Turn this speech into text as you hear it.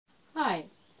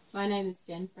My name is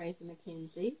Jen Fraser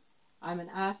McKenzie. I'm an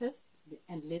artist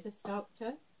and leather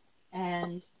sculptor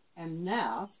and am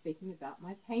now speaking about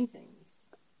my paintings.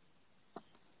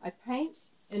 I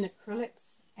paint in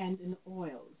acrylics and in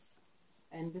oils,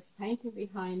 and this painting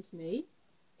behind me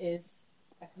is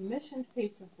a commissioned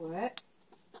piece of work,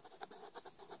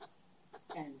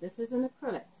 and this is in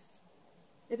acrylics.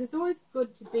 It is always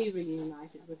good to be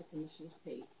reunited with a commissioned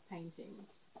painting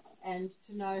and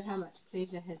to know how much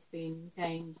pleasure has been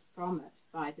gained from it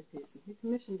by the person who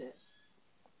commissioned it.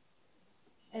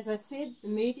 As I said, the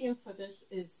medium for this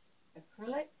is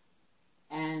acrylic,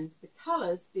 and the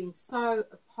colours being so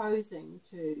opposing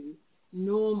to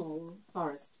normal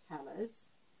forest colours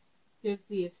give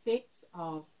the effect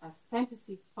of a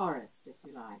fantasy forest, if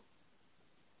you like.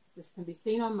 This can be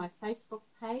seen on my Facebook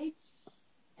page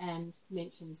and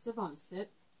mention Savonsip,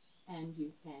 and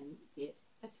you can get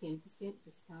a 10%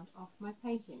 discount off my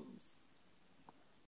paintings.